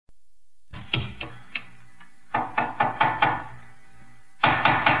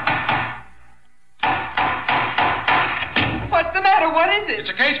is it? It's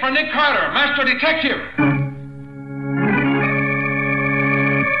a case for Nick Carter, Master Detective.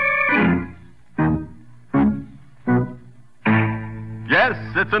 Yes,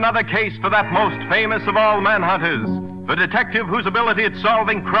 it's another case for that most famous of all manhunters, the detective whose ability at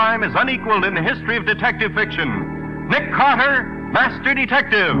solving crime is unequaled in the history of detective fiction. Nick Carter, Master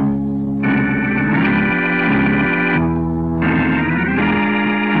Detective.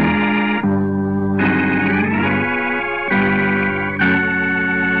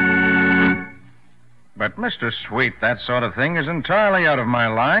 But, Mr. Sweet, that sort of thing is entirely out of my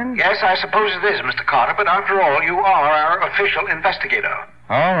line. Yes, I suppose it is, Mr. Carter, but after all, you are our official investigator.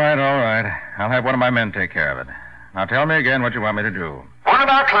 All right. I'll have one of my men take care of it. Now tell me again what you want me to do. One of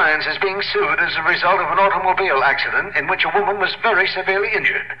our clients is being sued as a result of an automobile accident in which a woman was very severely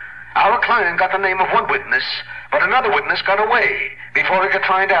injured. Our client got the name of one witness, but another witness got away before he could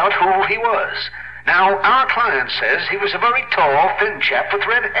find out who he was. Now, our client says he was a very tall, thin chap with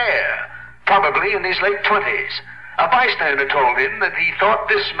red hair. Probably in his late 20s. A bystander told him that he thought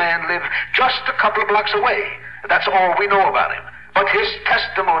this man lived just a couple of blocks away. That's all we know about him. But his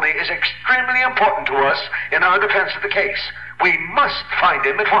testimony is extremely important to us in our defense of the case. We must find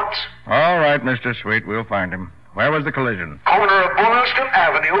him at once. All right, Mr. Sweet, we'll find him. Where was the collision? Corner of Boylston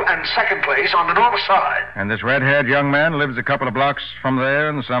Avenue and Second Place on the north side. And this red-haired young man lives a couple of blocks from there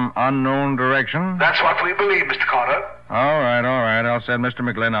in some unknown direction? That's what we believe, Mr. Carter. All right. I'll send Mr.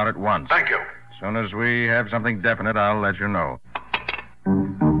 McGlynn out at once. Thank you. As soon as we have something definite, I'll let you know.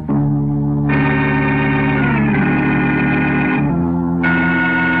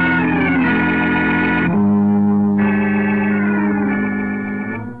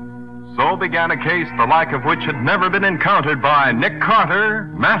 So began a case the like of which had never been encountered by Nick Carter,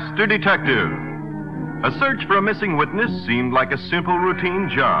 Master Detective. A search for a missing witness seemed like a simple routine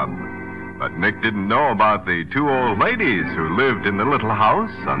job. But Nick didn't know about the two old ladies who lived in the little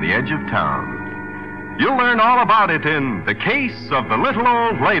house on the edge of town. You'll learn all about it in The Case of the Little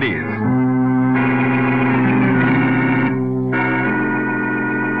Old Ladies.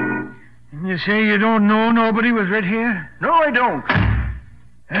 You say you don't know nobody with red hair? No, I don't.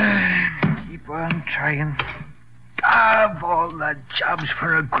 Keep on trying. Of all the jobs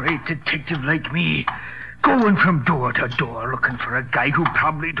for a great detective like me, going from door to door looking for a guy who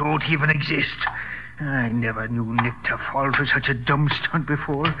probably don't even exist. I never knew Nick to fall for such a dumb stunt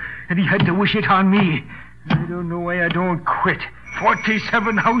before, and he had to wish it on me. I don't know why I don't quit.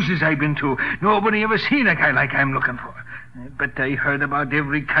 47 houses I've been to. Nobody ever seen a guy like I'm looking for. I bet I heard about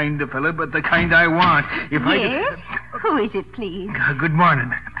every kind of fella but the kind I want. Yes? Who is it, please? Good morning,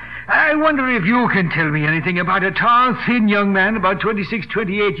 ma'am. I wonder if you can tell me anything about a tall, thin young man about 26,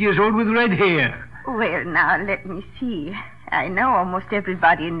 28 years old with red hair. Well, now, let me see. I know almost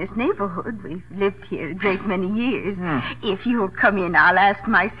everybody in this neighborhood. We've lived here a great many years. If you'll come in, I'll ask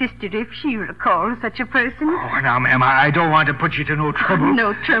my sister if she recalls such a person. Oh, now, ma'am, I don't want to put you to no trouble.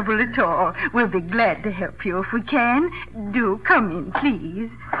 No trouble at all. We'll be glad to help you if we can. Do come in, please.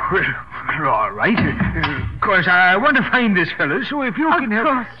 Well, all right. Of course, I want to find this fellow, so if you can help...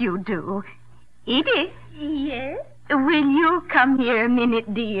 Of course you do. Edith? Yes? Will you come here a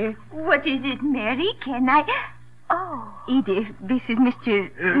minute, dear? What is it, Mary? Can I... Oh. Edith, this is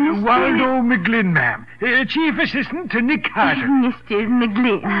Mr. Waldo McGlynn, ma'am. Chief Assistant to Nick Carter. Mr.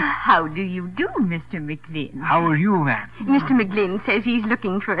 McGlynn. How do you do, Mr. McLean? How are you, ma'am? Mr. McGlynn says he's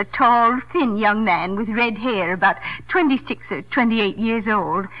looking for a tall, thin young man with red hair, about 26 or 28 years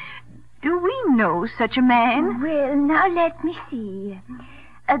old. Do we know such a man? Well, now let me see.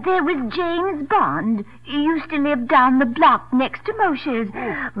 There was James Bond. He used to live down the block next to Mosher's,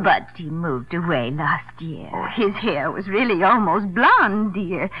 but he moved away last year. Oh, his hair was really almost blonde,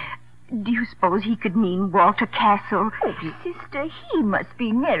 dear. Do you suppose he could mean Walter Castle? Oh, sister, he must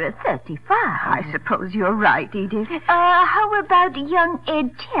be nearer 35. I suppose you're right, Edith. How about young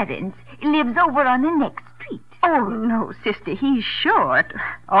Ed Terrence? He lives over on the next street. Oh, no, sister, he's short.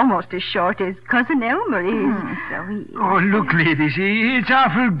 Almost as short as Cousin Elmer is. So he is. Oh, look, ladies, it's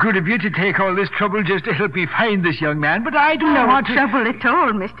awful good of you to take all this trouble just to help me find this young man, but I don't want to... No trouble at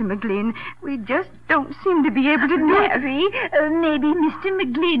all, Mr. McGlynn. We just don't seem to be able to do it. Mary, maybe Mr.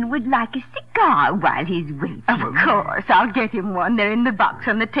 McGlynn would like a cigar while he's waiting. Of course, I'll get him one. They're in the box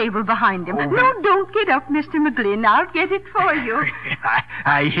on the table behind him. Oh, no, don't get up, Mr. McGlynn. I'll get it for you.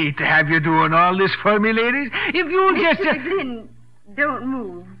 I hate to have you doing all this for me, ladies. If you'll Mr. just... McGlynn, don't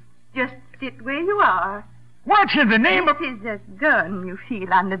move. Just sit where you are. What's in the name of... This is a gun you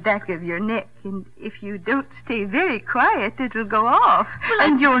feel on the back of your neck, and If you don't stay very quiet, it'll go off.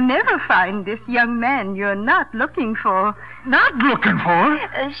 And you'll never find this young man you're not looking for. Not looking for?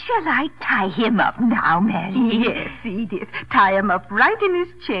 Shall I tie him up now, Mary? Yes, Edith. Tie him up right in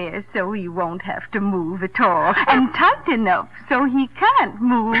his chair so he won't have to move at all. And tight enough so he can't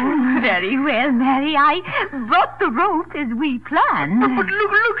move. Very well, Mary. I brought the rope as we planned. But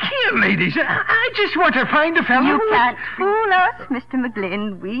look here, ladies. I just want to find a fellow. You can't fool us, Mr.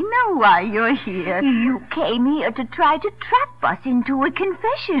 McGlynn. We know why you're here. You came here to try to trap us into a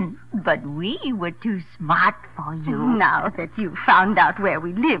confession, but we were too smart for you. Now that you've found out where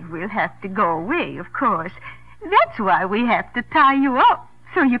we live, we'll have to go away, of course. That's why we have to tie you up,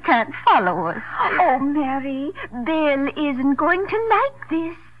 so you can't follow us. Oh, Mary, Bill isn't going to like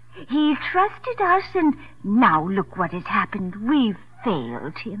this. He trusted us, and now look what has happened. We've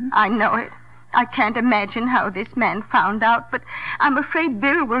failed him. I know it. I can't imagine how this man found out, but I'm afraid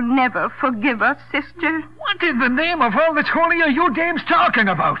Bill will never forgive us, sister. What in the name of all that's holy are you dames talking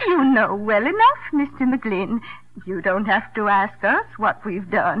about? You know well enough, Mr. McGlynn. You don't have to ask us what we've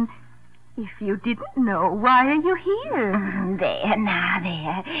done. If you didn't know, why are you here?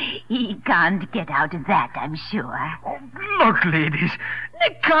 There. He can't get out of that, I'm sure. Oh, look, ladies,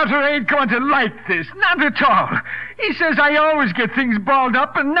 Nick Carter ain't going to like this. Not at all. He says I always get things balled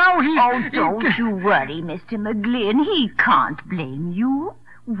up, and now he's... Oh, don't you worry, Mr. McGlynn. He can't blame you.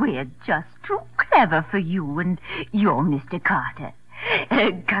 We're just too clever for you and you're Mr. Carter.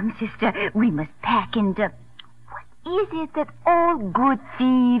 Come, sister, we must pack and... Is it that all good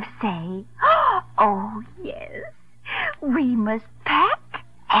thieves say? Oh, yes. We must pack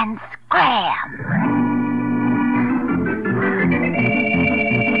and scram.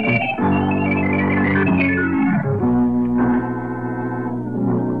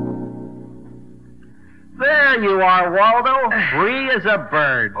 There you are, Waldo. Free as a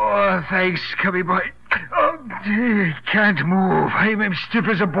bird. Oh, thanks, cubby boy. Oh, can't move. I'm as stiff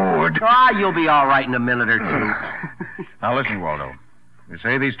as a board. You'll be all right in a minute or two. Now, listen, Waldo. You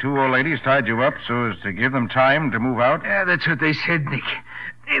say these two old ladies tied you up so as to give them time to move out? Yeah, that's what they said, Nick.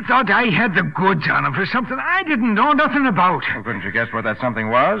 They thought I had the goods on them for something I didn't know nothing about. Well, couldn't you guess what that something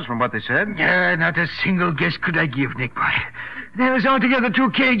was from what they said? Yeah, not a single guess could I give, Nick boy. They was altogether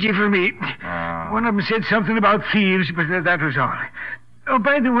too cagey for me. One of them said something about thieves, but that was all. Oh,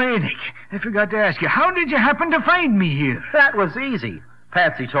 by the way, Nick, I forgot to ask you, how did you happen to find me here? That was easy.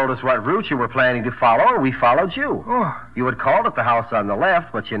 Patsy told us what route you were planning to follow, and we followed you. Oh. You had called at the house on the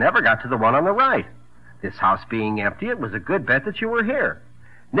left, but you never got to the one on the right. This house being empty, it was a good bet that you were here.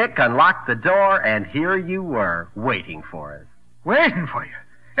 Nick unlocked the door, and here you were, waiting for us. Waiting for you?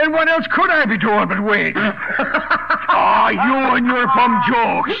 And what else could I be doing but wait? Oh, you and your bum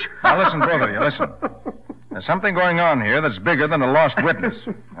jokes. Now, listen, both of you, listen. There's something going on here that's bigger than a lost witness,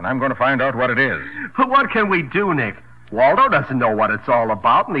 and I'm going to find out what it is. But what can we do, Nick? Waldo doesn't know what it's all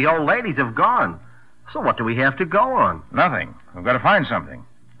about, and the old ladies have gone. So what do we have to go on? Nothing. We've got to find something.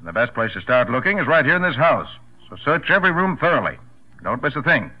 And the best place to start looking is right here in this house. So search every room thoroughly. Don't miss a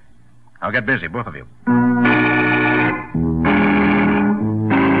thing. I'll get busy, both of you.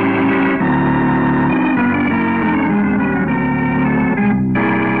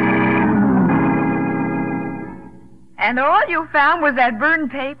 And all you found was that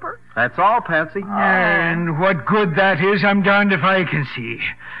burned paper? That's all, Patsy. And what good that is, I'm darned if I can see.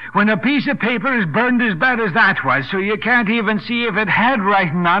 When a piece of paper is burned as bad as that was, so you can't even see if it had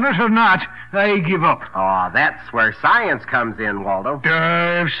writing on it or not, I give up. Oh, that's where science comes in, Waldo.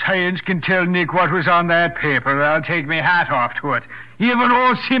 If science can tell Nick what was on that paper, I'll take my hat off to it. Even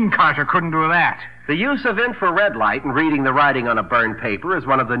old Sim Carter couldn't do that. The use of infrared light and reading the writing on a burned paper is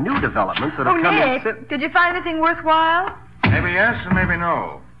one of the new developments that have come Nick, in. did you find anything worthwhile? Maybe yes and maybe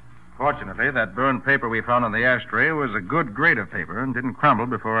no. Fortunately, that burned paper we found on the ashtray was a good grade of paper and didn't crumble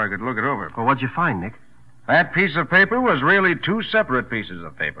before I could look it over. Well, what'd you find, Nick? That piece of paper was really two separate pieces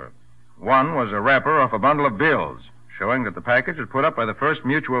of paper. One was a wrapper off a bundle of bills, showing that the package was put up by the First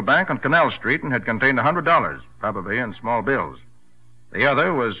Mutual Bank on Canal Street and had contained $100, probably in small bills. The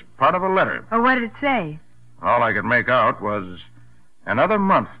other was part of a letter. Or what did it say? All I could make out was, "Another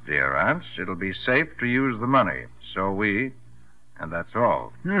month, dear aunts. It'll be safe to use the money. So we..." And that's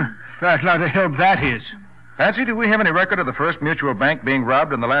all. Fat lot of help that is. Patsy, do we have any record of the First Mutual Bank being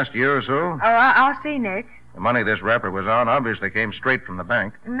robbed in the last year or so? Oh, I'll see, Nick. The money this wrapper was on obviously came straight from the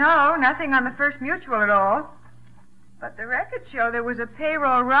bank. No, nothing on the First Mutual at all. But the records show there was a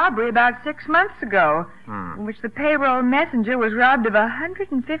payroll robbery about 6 months ago, in which the payroll messenger was robbed of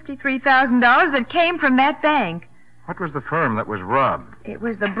 $153,000 that came from that bank. What was the firm that was robbed? It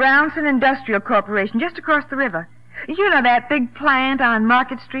was the Brownson Industrial Corporation, just across the river. You know that big plant on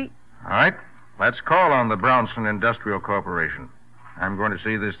Market Street? All right. Let's call on the Brownson Industrial Corporation. I'm going to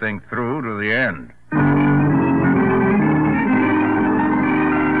see this thing through to the end.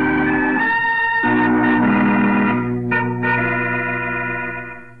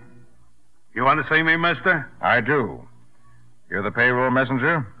 You want to see me, mister? I do. You're the payroll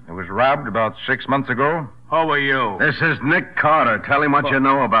messenger who was robbed about 6 months ago? Who are you? This is Nick Carter. Tell him what you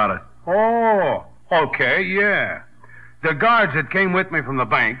know about it. Oh, okay, yeah. The guards that came with me from the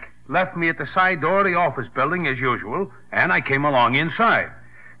bank left me at the side door of the office building as usual, and I came along inside.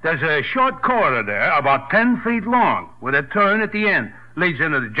 There's a short corridor there, about 10 feet long, with a turn at the end. Leads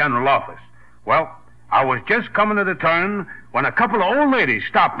into the general office. Well, I was just coming to the turn when a couple of old ladies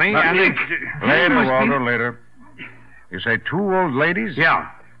stopped me and... Later, Walter, later. You say 2 old ladies? Yeah.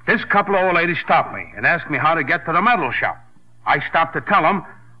 This couple of old ladies stopped me and asked me how to get to the metal shop. I stopped to tell them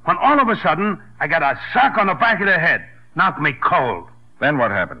when all of a sudden I got a sock on the back of the head. Knocked me cold. Then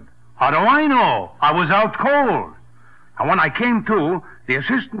what happened? How do I know? I was out cold. And when I came to, the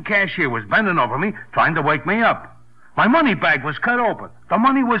assistant cashier was bending over me trying to wake me up. My money bag was cut open. The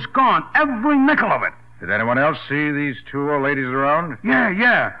money was gone, every nickel of it. Did anyone else see these 2 old ladies around?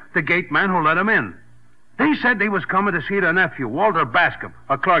 Yeah. The gate man who let them in. They said they was coming to see their nephew, Walter Bascom,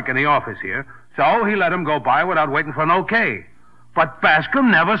 a clerk in the office here. So he let them go by without waiting for an okay. But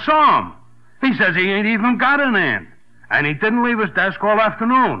Bascom never saw him. He says he ain't even got an aunt. And he didn't leave his desk all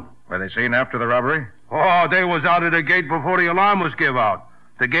afternoon. Were they seen after the robbery? Oh, they was out of the gate before the alarm was give out.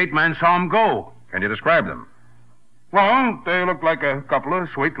 The gate man saw him go. Can you describe them? Well, they looked like a couple of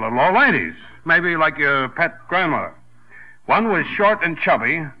sweet little old ladies. Maybe like your pet grandmother. One was short and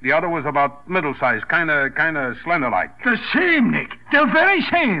chubby. The other was about middle-sized, kind of slender-like. The same, Nick. The very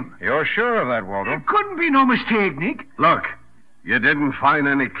same. You're sure of that, Walter? There couldn't be no mistake, Nick. Look, you didn't find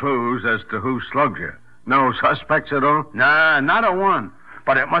any clues as to who slugged you. No suspects at all? Nah, not a one.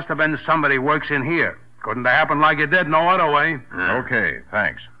 But it must have been somebody who works in here. Couldn't have happened like it did no other way. Okay,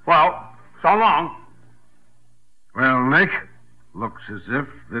 thanks. Well, so long. Well, Nick, looks as if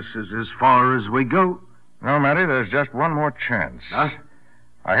this is as far as we go. No, Matty, there's just one more chance. Huh?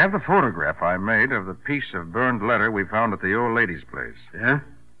 I have the photograph I made of the piece of burned letter we found at the old lady's place. Yeah?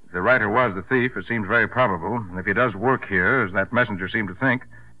 If the writer was the thief, it seems very probable. And if he does work here, as that messenger seemed to think,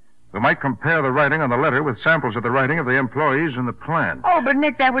 we might compare the writing on the letter with samples of the writing of the employees in the plant. Oh, but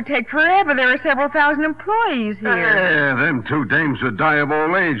Nick, that would take forever. There are several thousand employees here. Yeah, them 2 dames would die of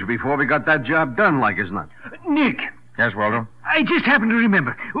old age before we got that job done like as not. Nick, Yes, Walter? I just happened to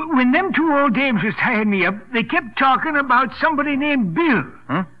remember. When them 2 old dames was tying me up, they kept talking about somebody named Bill.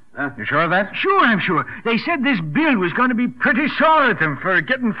 Huh? You sure of that? Sure, I'm sure. They said this Bill was going to be pretty sore at them for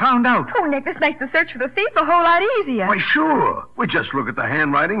getting found out. Oh, Nick, this makes the search for the thief a whole lot easier. Why, sure. We just look at the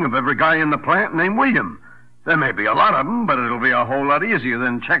handwriting of every guy in the plant named William. There may be a lot of them, but it'll be a whole lot easier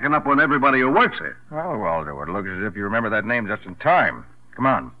than checking up on everybody who works here. Well, Walter, it looks as if you remember that name just in time. Come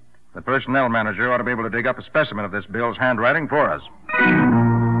on. The personnel manager ought to be able to dig up a specimen of this Bill's handwriting for us.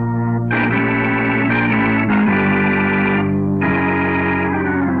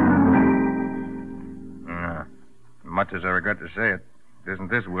 Much as I regret to say it, isn't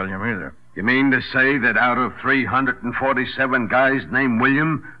this William either. You mean to say that out of 347 guys named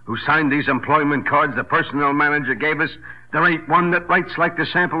William who signed these employment cards the personnel manager gave us, there ain't one that writes like the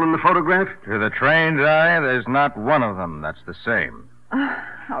sample in the photograph? To the trained eye, there's not one of them that's the same.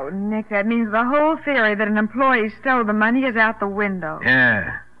 Oh, Nick, that means the whole theory that an employee stole the money is out the window.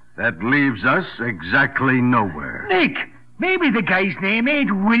 Yeah, that leaves us exactly nowhere. Nick, maybe the guy's name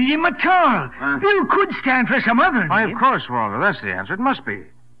ain't William at all. Bill could stand for some other Why, name. of course, Walter. That's the answer. It must be.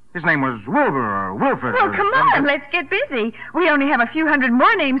 His name was Wilbur or Wilfred. Well, or come on, let's get busy. We only have a few hundred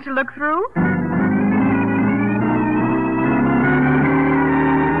more names to look through.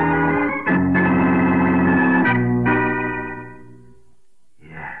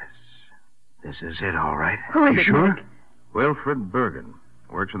 This is it, all right. Who is You it, sure? Nick? Wilfred Bergen.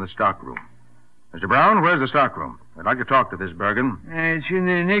 Works in the stockroom. Mr. Brown, where's the stockroom? I'd like to talk to this Bergen. It's in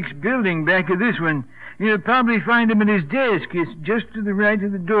the next building back of this one. You'll probably find him at his desk. It's just to the right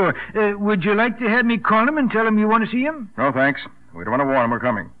of the door. Would you like to have me call him and tell him you want to see him? No, thanks. We don't want to warn him we're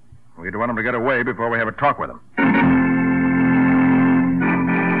coming. We don't want him to get away before we have a talk with him.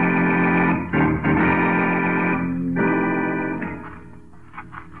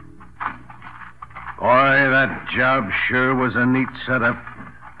 Boy, that job sure was a neat setup.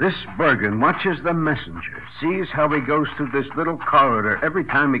 This Bergen watches the messenger, sees how he goes through this little corridor every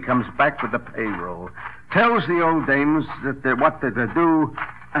time he comes back with the payroll, tells the old dames that what they're to do,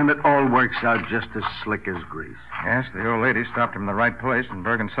 and it all works out just as slick as grease. Yes, the old lady stopped him in the right place, and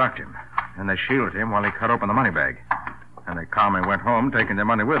Bergen socked him. And they shielded him while he cut open the money bag. And they calmly went home, taking their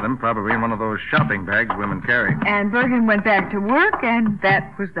money with them, probably in one of those shopping bags women carry. And Bergen went back to work, and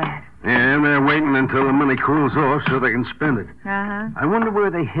that was that. Yeah, and they're waiting until the money cools off so they can spend it. Uh-huh. I wonder where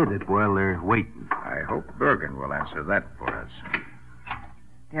they hid it while they're waiting. I hope Bergen will answer that for us.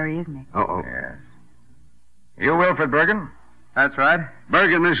 There he is, Nick. Uh-oh. Yes. You Wilfred Bergen? That's right.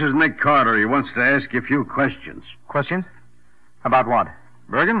 Bergen, this is Nick Carter. He wants to ask you a few questions. Questions? About what?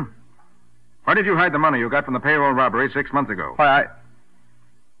 Bergen? Where did you hide the money you got from the payroll robbery 6 months ago? Why,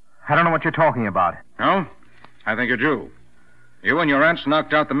 I don't know what you're talking about. No? I think you're Jew. You and your aunts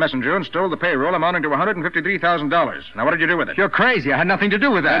knocked out the messenger and stole the payroll amounting to $153,000. Now, what did you do with it? You're crazy. I had nothing to do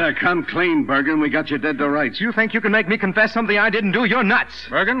with that. Better come clean, Bergen. We got you dead to rights. You think you can make me confess something I didn't do? You're nuts.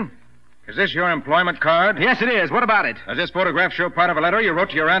 Bergen, is this your employment card? Yes, it is. What about it? Does this photograph show part of a letter you wrote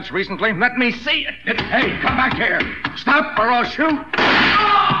to your aunts recently? Let me see it. Hey, come back here. Stop or I'll shoot.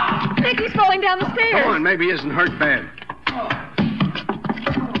 Nick, he's falling down the stairs. Go on, maybe he isn't hurt bad.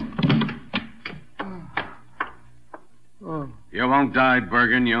 You won't die,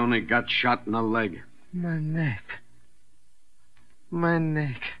 Bergen. You only got shot in the leg. My neck. My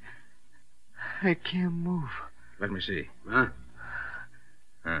neck. I can't move. Let me see. Huh?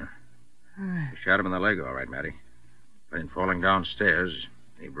 You shot him in the leg, all right, Matty. But in falling downstairs,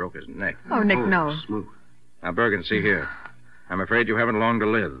 he broke his neck. Oh, Nick, no. Smooth. Now, Bergen, see here. I'm afraid you haven't long to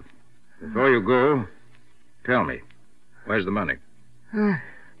live. Before you go, tell me, where's the money?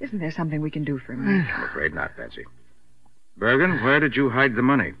 Isn't there something we can do for him, Nick? I'm afraid not, Patsy. Bergen, where did you hide the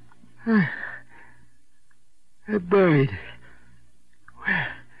money? I buried it.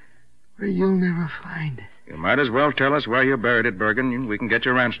 Where you'll never find it. You might as well tell us where you buried it, Bergen. We can get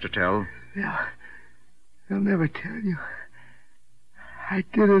your aunts to tell. They'll never tell you. I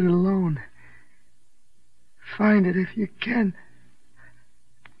did it alone. Find it if you can.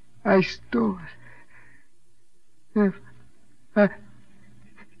 I stole it. If I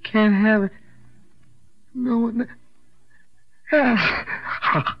can't have it, no one... Is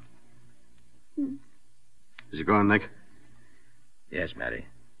he gone, Nick? Yes, Matty.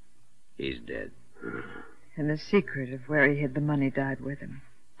 He's dead. And the secret of where he hid the money died with him.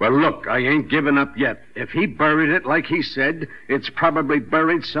 Well, look, I ain't given up yet. If he buried it like he said, it's probably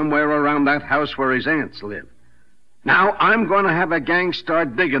buried somewhere around that house where his aunts live. Now, I'm going to have a gang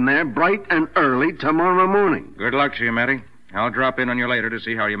start digging there bright and early tomorrow morning. Good luck to you, Matty. I'll drop in on you later to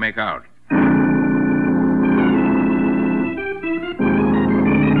see how you make out.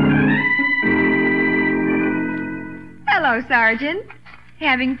 Hello, Sergeant.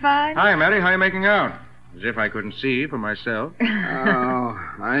 Having fun? Hi, Matty. How you making out? As if I couldn't see for myself. Oh,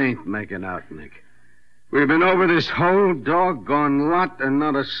 I ain't making out, Nick. We've been over this whole doggone lot and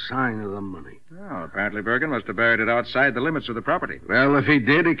not a sign of the money. Oh, apparently Bergen must have buried it outside the limits of the property. Well, if he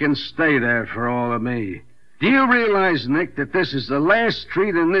did, he can stay there for all of me. Do you realize, Nick, that this is the last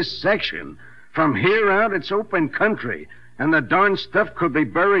street in this section? From here out, it's open country, and the darn stuff could be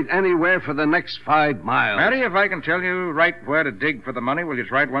buried anywhere for the next 5 miles. Matty, if I can tell you right where to dig for the money, will you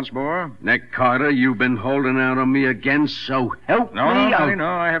try it once more? Nick Carter, you've been holding out on me again, so help No, me. Matty, no,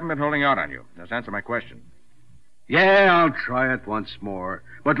 I haven't been holding out on you. Just answer my question. Yeah, I'll try it once more.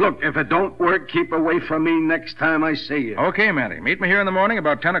 But look, if it don't work, keep away from me next time I see you. Okay, Matty. Meet me here in the morning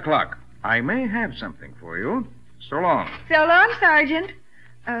about 10 o'clock. I may have something for you. So long. So long, Sergeant.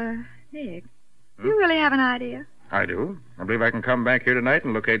 Nick, you really have an idea? I do. I believe I can come back here tonight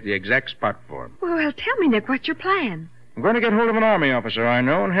and locate the exact spot for him. Well, tell me, Nick, what's your plan? I'm going to get hold of an Army officer I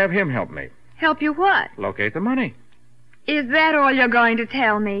know and have him help me. Help you what? Locate the money. Is that all you're going to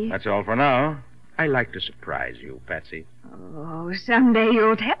tell me? That's all for now. I like to surprise you, Patsy. Oh, someday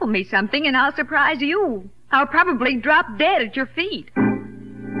you'll tell me something and I'll surprise you. I'll probably drop dead at your feet.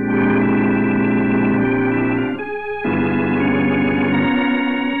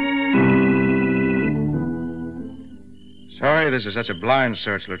 Sorry this is such a blind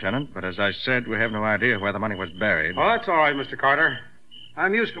search, Lieutenant, but as I said, we have no idea where the money was buried. Oh, that's all right, Mr. Carter.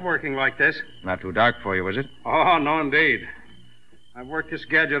 I'm used to working like this. Not too dark for you, is it? Oh, no, indeed. I've worked this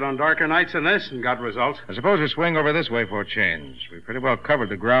gadget on darker nights than this and got results. I suppose we swing over this way for a change. We pretty well covered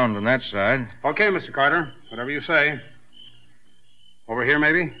the ground on that side. Okay, Mr. Carter. Whatever you say. Over here,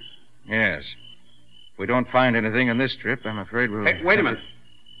 maybe? Yes. If we don't find anything in this strip, I'm afraid we'll... Hey, wait a minute.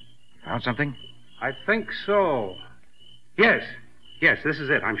 Found something? I think so. Yes. Yes, this is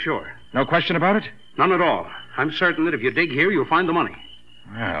it, I'm sure. No question about it? None at all. I'm certain that if you dig here, you'll find the money.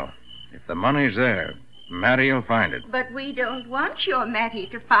 Well, if the money's there, Matty will find it. But we don't want your Matty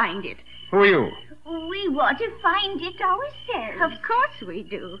to find it. Who are you? We want to find it ourselves. Of course we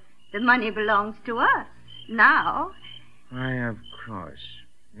do. The money belongs to us. Now. Why, of course.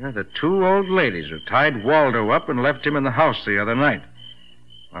 Yeah, the two old ladies who tied Waldo up and left him in the house the other night.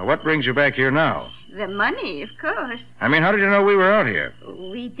 Well, what brings you back here now? The money, of course. I mean, how did you know we were out here?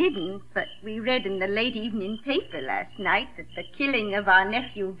 We didn't, but we read in the late evening paper last night that the killing of our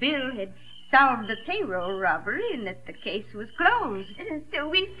nephew Bill had solved the payroll robbery and that the case was closed. So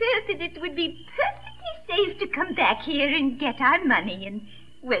we felt that it would be perfectly safe to come back here and get our money. And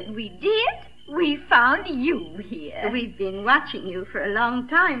when we did, we found you here. We've been watching you for a long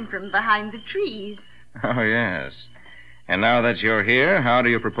time from behind the trees. Oh, yes. And now that you're here, how do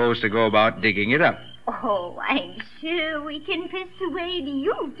you propose to go about digging it up? Oh, I'm sure we can persuade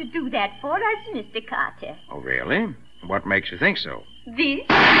you to do that for us, Mr. Carter. Oh, really? What makes you think so? This?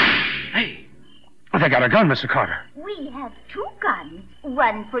 Hey, they got a gun, Mr. Carter. We have 2 guns,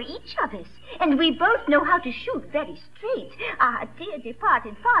 one for each of us, and we both know how to shoot very straight. Our dear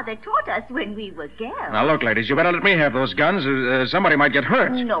departed father taught us when we were girls. Now, look, ladies, you better let me have those guns. Somebody might get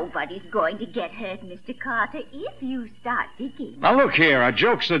hurt. Nobody's going to get hurt, Mr. Carter, if you start digging. Now, look here. A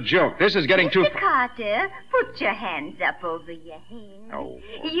joke's a joke. This is getting too... Mr. Carter, put your hands up over your head. Oh.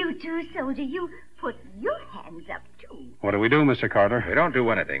 You too, soldier, you put your hands up, too. What do we do, Mr. Carter? We don't do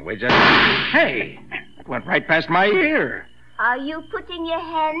anything. We just... Hey! It went right past my ear. Are you putting your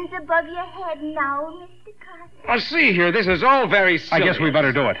hands above your head now, Mr. Carter? Well, see here. This is all very silly. I guess we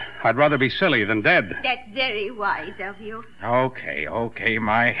better do it. I'd rather be silly than dead. That's very wise of you. Okay.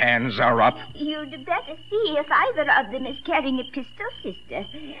 My hands are up. You'd better see if either of them is carrying a pistol, sister.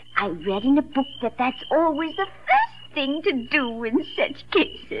 I read in a book that that's always the first thing to do in such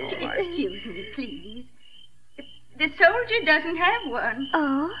cases. Excuse me, please. The soldier doesn't have one.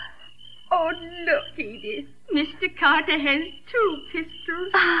 Oh? Oh, look, Edith. Mr. Carter has 2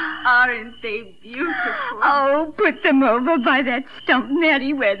 pistols. Aren't they beautiful? Oh, put them over by that stump,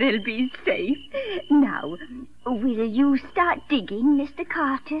 Mary, where they'll be safe. Now, will you start digging, Mr.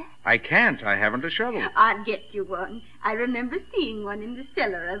 Carter? I can't. I haven't a shovel. I'll get you one. I remember seeing one in the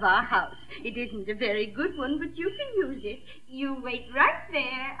cellar of our house. It isn't a very good one, but you can use it. You wait right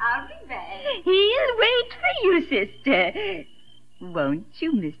there. I'll be back. He'll wait for you, sister. Won't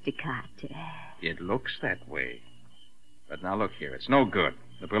you, Mr. Carter? It looks that way. But now look here. It's no good.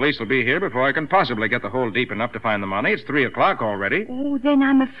 The police will be here before I can possibly get the hole deep enough to find the money. It's 3 o'clock already. Oh, then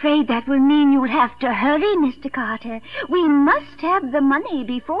I'm afraid that will mean you'll have to hurry, Mr. Carter. We must have the money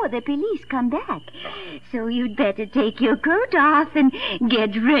before the police come back. So you'd better take your coat off and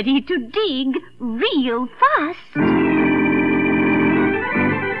get ready to dig real fast.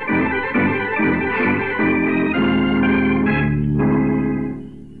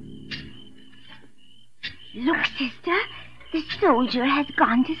 Look, sister, the soldier has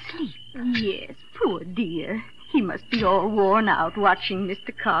gone to sleep. Yes, poor dear. He must be all worn out watching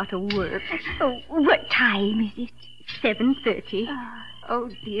Mr. Carter work. Oh, what time is it? 7:30. Oh,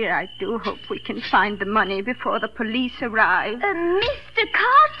 dear, I do hope we can find the money before the police arrive. Mr.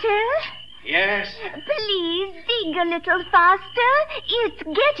 Carter? Yes? Please dig a little faster. It's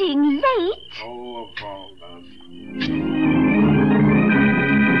getting late. Oh, hold on.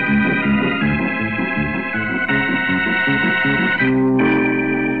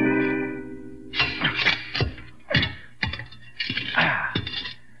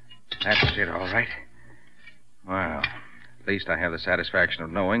 That's it, all right. Well, at least I have the satisfaction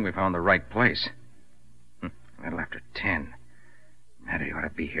of knowing we found the right place. A little after 10. Matty ought to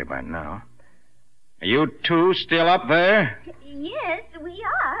be here by now. Are you two still up there? Yes, we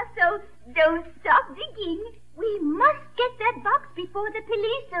are, so don't stop digging. We must get that box before the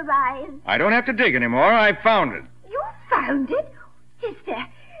police arrive. I don't have to dig anymore. I found it. You found it?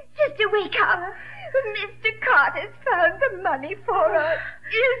 Sister, wake up. Mr. Carter's found the money for us.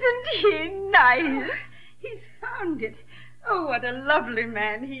 Isn't he nice? He's found it. Oh, what a lovely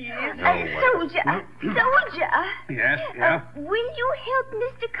man he is. Soldier. Yes, yeah? Will you help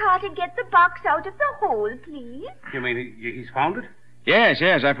Mr. Carter get the box out of the hole, please? You mean he's found it? Yes,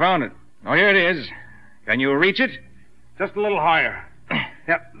 I found it. Oh, here it is. Can you reach it? Just a little higher.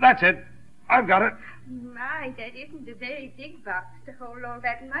 Yep, that's it. I've got it. My, that isn't a very big box to hold all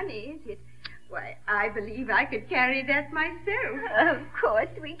that money, is it? Why, I believe I could carry that myself. Of course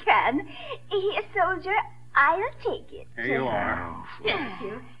we can. Here, soldier, I'll take it. Here you are. Thank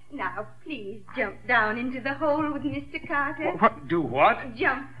you. Now, please jump down into the hole with Mr. Carter. What? Do what?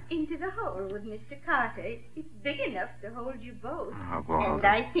 Jump into the hole with Mr. Carter. It's big enough to hold you both. Oh, well, and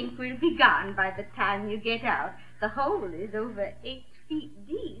I think we'll be gone by the time you get out. The hole is over 8 feet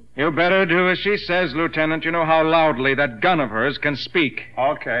deep. You better do as she says, Lieutenant. You know how loudly that gun of hers can speak.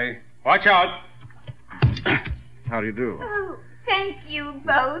 Okay. Watch out. How do you do? Oh, thank you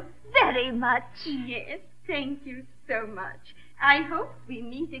both very much. Yes, thank you so much. I hope we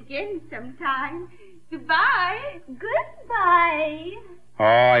meet again sometime. Goodbye. Goodbye. Oh,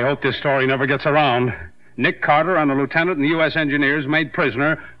 I hope this story never gets around. Nick Carter and a lieutenant in the U.S. Engineers made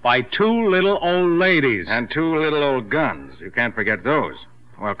prisoner by two little old ladies. And two little old guns. You can't forget those.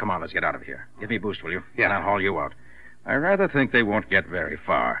 Well, come on, let's get out of here. Give me a boost, will you? Yeah. And I'll haul you out. I rather think they won't get very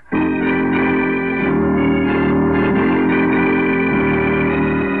far.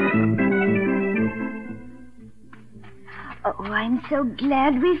 Oh, I'm so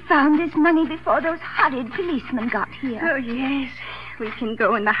glad we found this money before those horrid policemen got here. Oh, yes. We can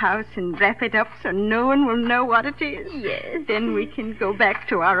go in the house and wrap it up so no one will know what it is. Yes. Then we can go back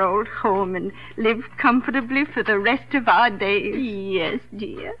to our old home and live comfortably for the rest of our days. Yes,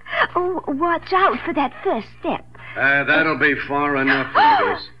 dear. Oh, watch out for that first step. That'll be far enough,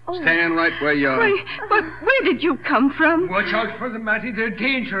 ladies. Stand right where you are. But where did you come from? Watch out for them, Matty. They're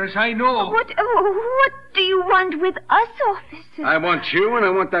dangerous, I know. What do you want with us, officer? I want you, and I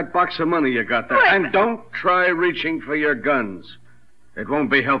want that box of money you got there. What? And don't try reaching for your guns. It won't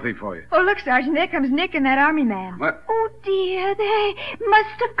be healthy for you. Oh, look, Sergeant, there comes Nick and that army man. What? Oh, dear, they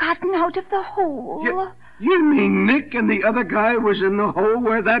must have gotten out of the hole. You mean Nick and the other guy was in the hole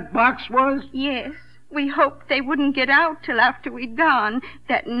where that box was? Yes. We hoped they wouldn't get out till after we'd gone.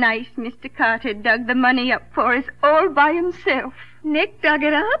 That nice Mr. Carter dug the money up for us all by himself. Nick dug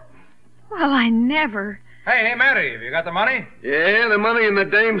it up? Well, I never. Hey, Matty, have you got the money? Yeah, the money and the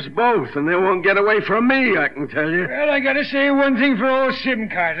dames both, and they won't get away from me, I can tell you. Well, I gotta say one thing for old Sim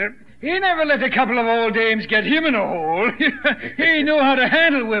Carter. He never let a couple of old dames get him in a hole. He knew how to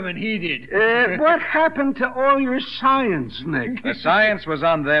handle women, he did. What happened to all your science, Nick? The science was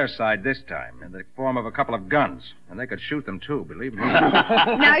on their side this time, in the form of a couple of guns. And they could shoot them, too, believe me.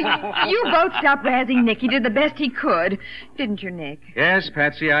 Now, you both stop razzing Nick. He did the best he could. Didn't you, Nick? Yes,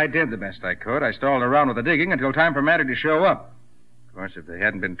 Patsy, I did the best I could. I stalled around with the digging until time for Matty to show up. Of course, if they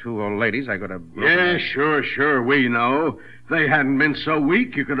hadn't been two old ladies, I could have... Yeah, sure, we know. If they hadn't been so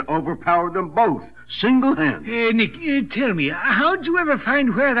weak, you could have overpowered them both, single-handed. Hey, Nick, tell me, how'd you ever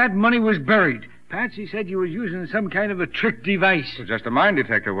find where that money was buried? Patsy said you was using some kind of a trick device. It's just a mine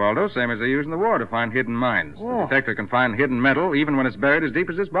detector, Waldo, same as they use in the war to find hidden mines. Oh. The detector can find hidden metal even when it's buried as deep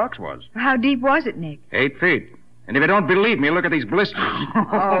as this box was. How deep was it, Nick? 8 feet. And if you don't believe me, look at these blisters.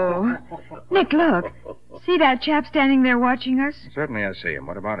 Oh. Nick, look. See that chap standing there watching us? Certainly I see him.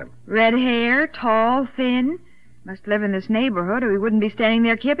 What about him? Red hair, tall, thin. Must live in this neighborhood or he wouldn't be standing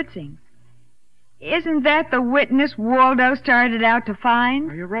there kibitzing. Isn't that the witness Waldo started out to Oh,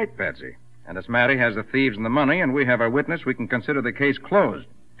 find? you're right, Patsy. And as Matty has the thieves and the money, and we have our witness, we can consider the case closed.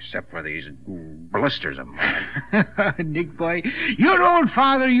 Except for these blisters of mine. Nick, boy, your old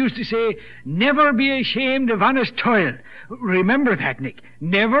father used to say, never be ashamed of honest toil. Remember that, Nick.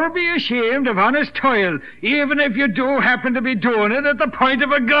 Never be ashamed of honest toil, even if you do happen to be doing it at the point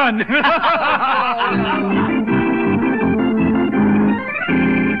of a gun.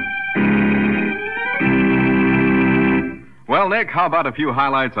 Well, Nick, how about a few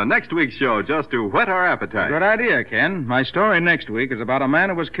highlights on next week's show just to whet our appetite? Good idea, Ken. My story next week is about a man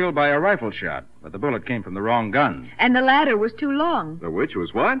who was killed by a rifle shot, but the bullet came from the wrong gun. And the ladder was too long. The which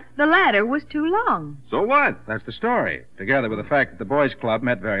was what? The ladder was too long. So what? That's the story, together with the fact that the boys' club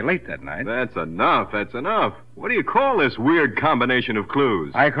met very late that night. That's enough. What do you call this weird combination of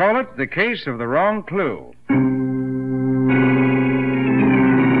clues? I call it the case of the wrong clue.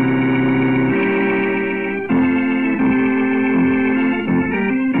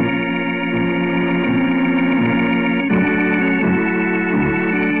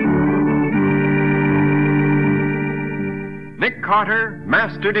 Nick Carter,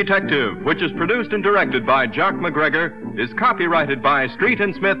 Master Detective, which is produced and directed by Jock McGregor, is copyrighted by Street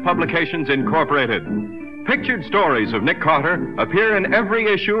and Smith Publications, Incorporated. Pictured stories of Nick Carter appear in every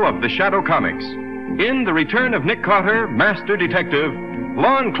issue of the Shadow Comics. In The Return of Nick Carter, Master Detective,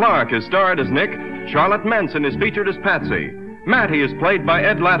 Lon Clark is starred as Nick, Charlotte Manson is featured as Patsy, Matty is played by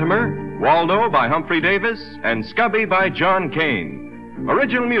Ed Latimer, Waldo by Humphrey Davis, and Scubby by John Kane.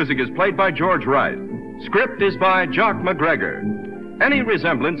 Original music is played by George Wright. Script is by Jock McGregor. Any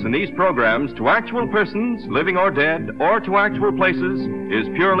resemblance in these programs to actual persons, living or dead, or to actual places is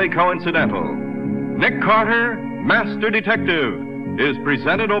purely coincidental. Nick Carter, Master Detective, is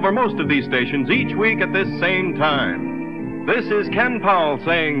presented over most of these stations each week at this same time. This is Ken Powell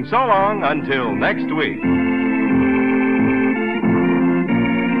saying so long until next week.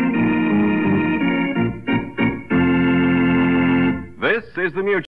 This is the Mutual.